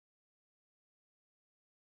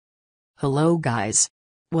Hello guys.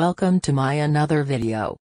 Welcome to my another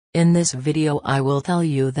video. In this video I will tell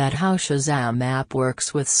you that how Shazam app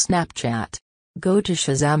works with Snapchat. Go to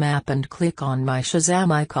Shazam app and click on my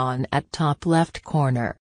Shazam icon at top left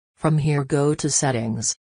corner. From here go to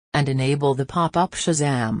settings. And enable the pop-up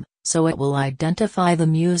Shazam, so it will identify the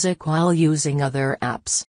music while using other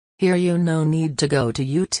apps. Here you no need to go to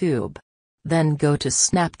YouTube. Then go to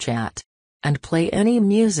Snapchat. And play any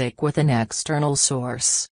music with an external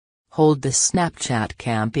source. Hold the Snapchat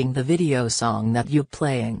camping the video song that you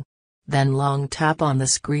playing. Then long tap on the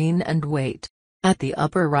screen and wait. At the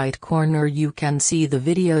upper right corner you can see the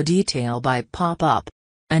video detail by pop-up.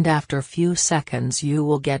 And after few seconds you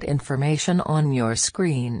will get information on your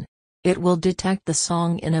screen. It will detect the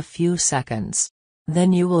song in a few seconds.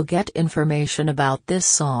 Then you will get information about this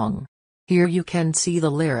song. Here you can see the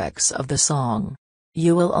lyrics of the song.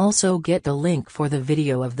 You will also get the link for the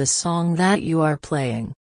video of the song that you are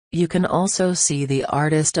playing. You can also see the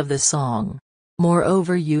artist of the song.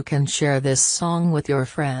 Moreover, you can share this song with your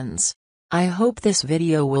friends. I hope this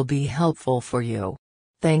video will be helpful for you.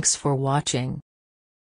 Thanks for watching.